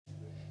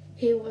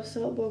Hey, what's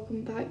up?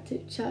 Welcome back to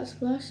Chat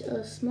Splash,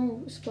 a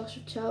small splash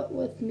of chat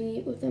with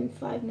me within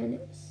 5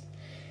 minutes.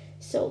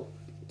 So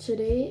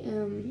today,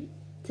 I'm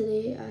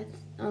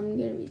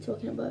gonna be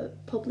talking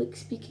about public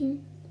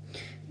speaking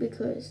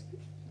because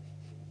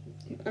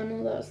I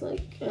know that's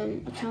like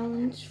a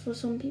challenge for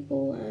some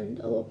people, and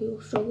a lot of people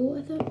struggle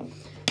with it.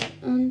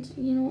 And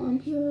I'm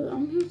here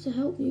to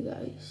help you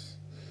guys.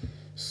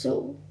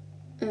 So,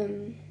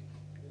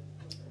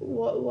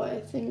 what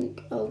I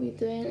think I'll be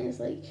doing is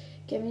like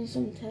giving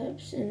some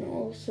tips and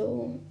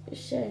also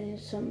sharing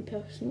some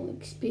personal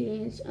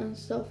experience and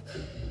stuff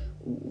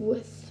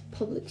with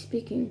public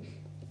speaking.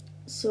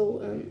 So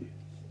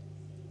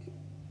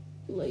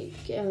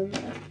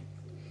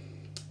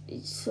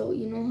so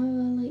you know how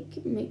I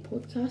like make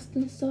podcasts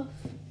and stuff.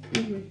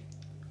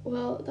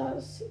 Well,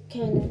 that's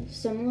kind of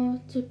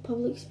similar to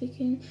public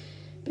speaking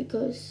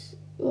because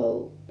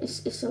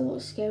it's a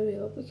lot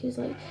scarier because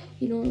like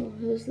you don't know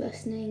who's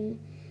listening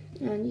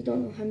and you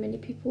don't know how many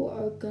people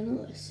are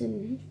gonna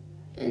listen,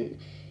 and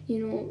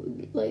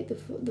like the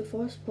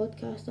first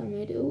podcast I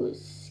made, it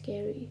was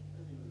scary.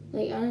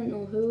 Like I didn't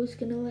know who was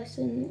gonna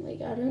listen. Like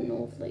I don't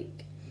know if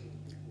like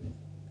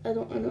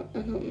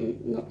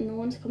no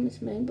one's coming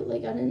to mind, but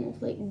like I didn't know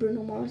if like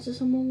Bruno Mars or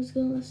someone was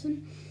gonna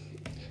listen.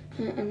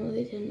 I know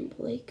they didn't,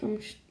 but like I'm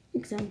just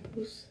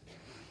examples.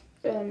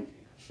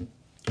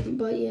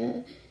 But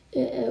yeah,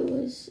 it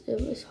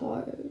was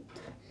hard.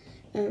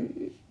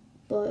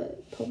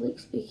 But public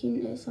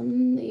speaking is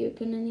something that you're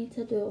gonna need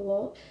to do a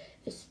lot,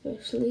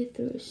 especially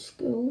through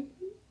school.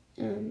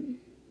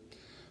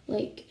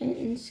 Like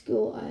in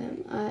school,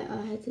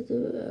 I had to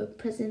do a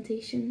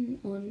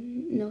presentation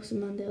on Nelson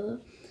Mandela.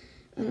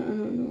 I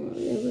don't know,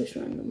 it was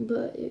random,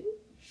 but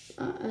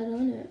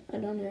I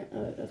done it.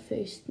 I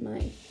faced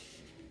my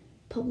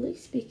public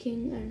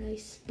speaking and I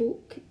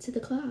spoke to the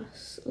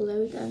class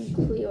loud and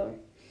clear.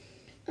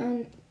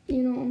 And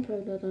I'm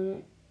proud of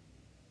it.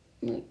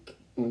 Like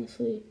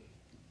honestly,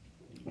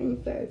 I'm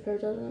very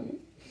proud of it.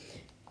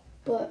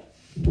 But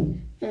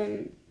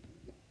I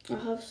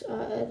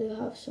do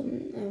have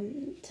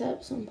some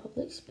tips on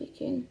public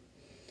speaking.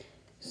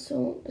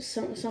 So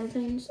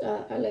sometimes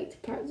I like to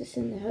practice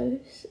in the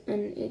house,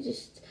 and it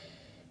just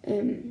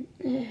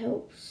it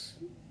helps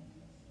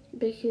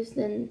because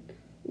then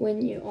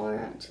when you are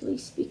actually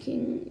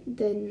speaking,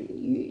 then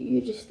you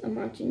just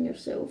imagine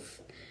yourself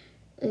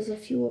as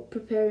if you were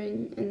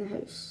preparing in the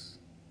house.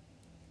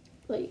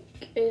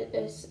 Like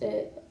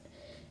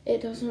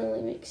it doesn't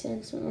really make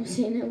sense when I'm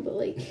saying it, but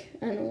like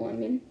I know what I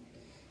mean.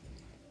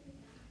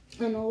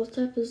 Another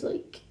tip is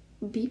like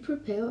be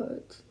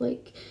prepared.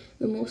 Like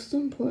the most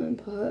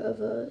important part of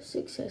a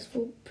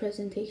successful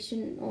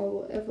presentation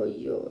or whatever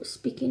you're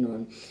speaking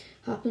on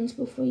happens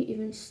before you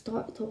even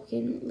start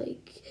talking.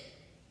 Like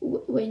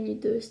when you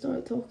do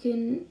start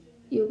talking,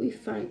 you'll be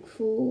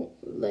thankful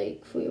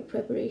like for your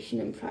preparation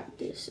and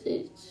practice.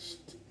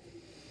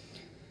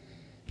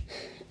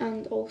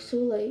 And also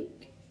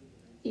like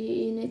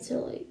you need to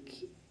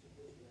like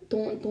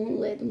don't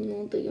let them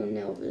know that you're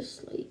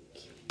nervous. Like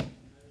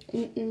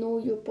know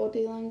your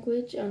body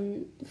language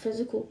and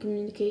physical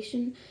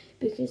communication,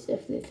 because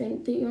if they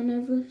think that you're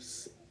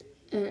nervous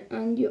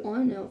and you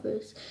are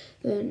nervous,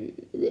 then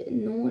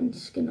no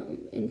one's gonna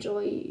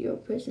enjoy your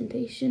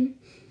presentation.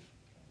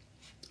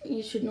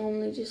 You should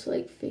normally just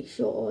like face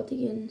your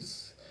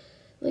audience,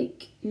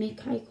 like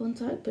make eye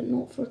contact, but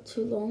not for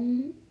too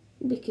long,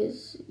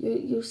 because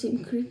you'll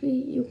seem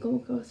creepy, you'll come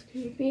across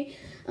creepy,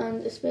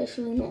 and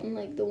especially not in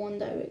like the one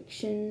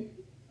direction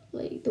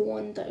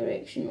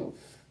of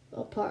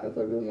a part of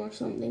a room or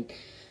something.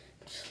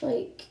 Just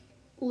like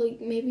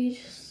maybe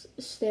just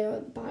stare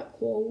at the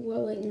back wall where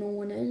like no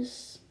one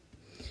is,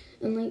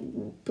 and like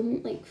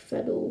don't like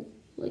fiddle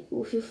like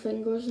with your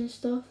fingers and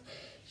stuff.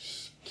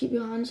 Just keep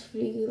your hands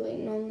free, like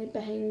normally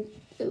behind,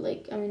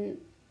 like I mean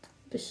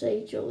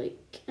beside your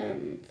like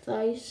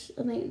thighs,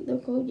 I think they're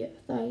called, yeah,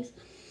 thighs,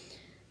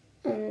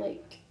 and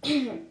like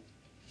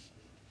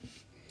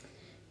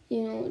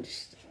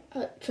just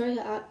try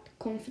to act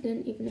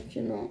confident even if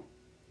you're not.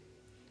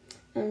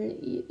 And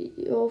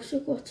you also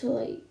got to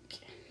like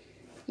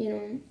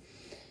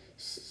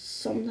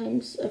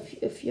sometimes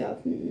if you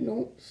have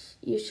notes,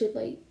 you should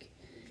like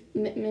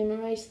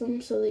memorize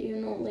them so that you're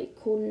not like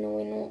coding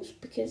away notes,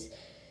 because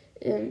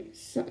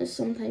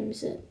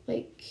sometimes it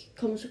like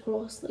comes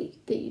across like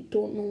that you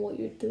don't know what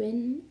you're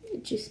doing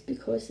just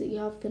because that you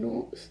have the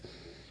notes.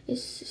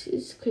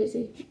 It's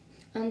crazy,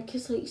 and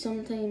because like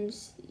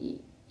sometimes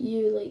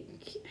you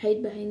like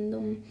hide behind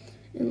them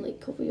and like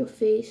cover your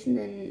face, and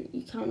then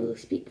you can't really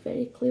speak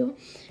very clear,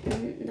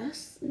 and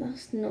that's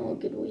not a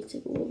good way to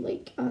go,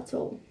 like at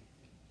all.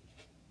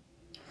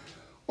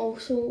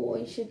 Also,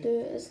 what you should do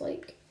is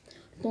like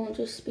don't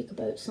just speak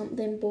about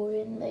something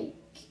boring. Like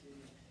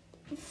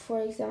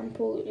for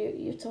example,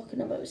 you're talking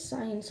about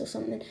science or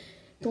something.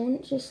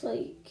 Don't just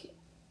like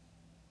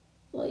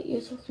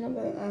you're talking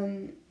about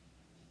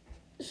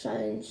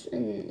science,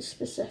 and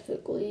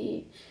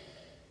specifically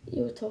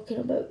you were talking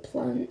about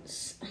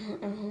plants.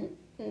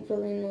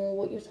 really know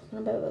what you're talking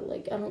about, but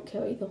like I don't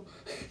care either.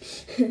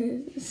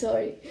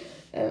 Sorry,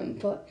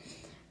 but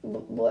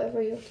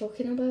whatever you're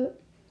talking about,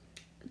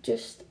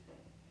 just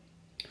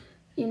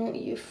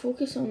you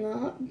focus on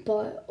that,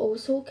 but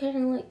also kind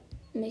of like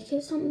make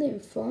it something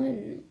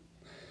fun.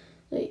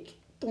 Like,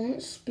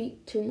 don't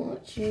speak too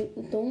much. You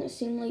don't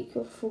seem like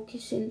you're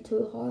focusing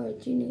too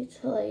hard. You need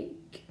to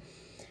like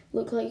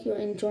look like you're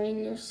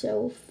enjoying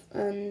yourself,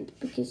 and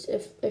because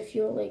if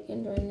you're like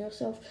enjoying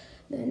yourself,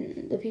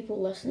 then the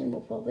people listening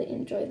will probably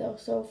enjoy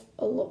themselves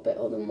a lot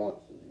better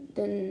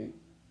than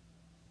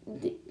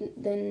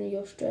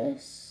your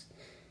stress.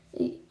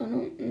 I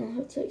don't know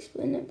how to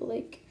explain it, but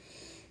like,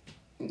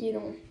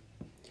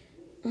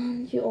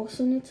 and you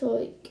also need to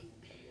like,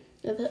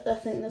 I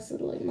think this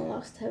is like my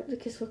last tip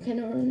because we're kind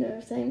of running out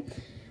of time,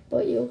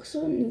 but you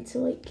also need to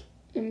like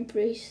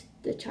embrace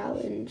the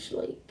challenge.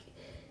 Like,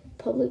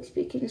 public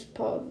speaking is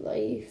part of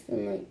life,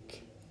 and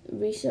like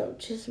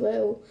research as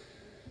well.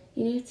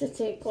 You need to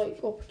take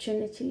like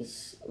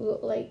opportunities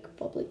like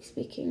public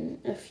speaking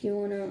if you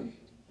wanna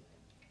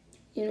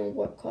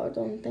work hard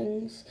on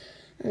things,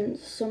 and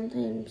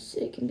sometimes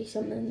it can be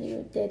something that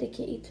you're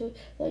dedicated to,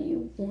 that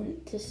you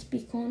want to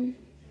speak on.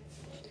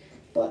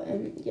 But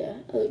yeah,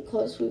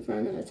 because we've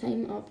run out of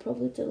time, I'll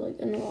probably do like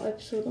another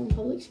episode on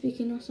public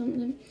speaking or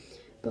something.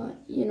 But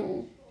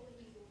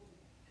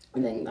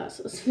I think that's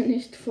us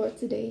finished for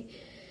today.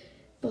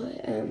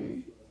 But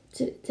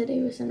today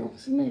was an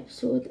awesome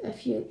episode.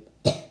 If you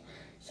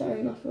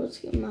sorry, my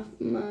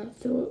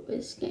throat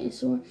is getting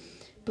sore.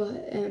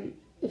 But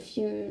if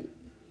you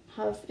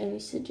have any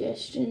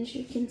suggestions,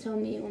 you can tell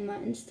me on my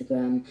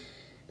Instagram.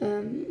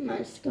 My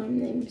Instagram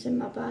name's in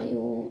my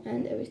bio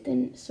and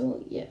everything.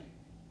 So yeah.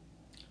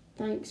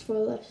 Thanks for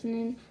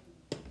listening.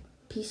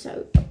 Peace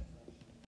out.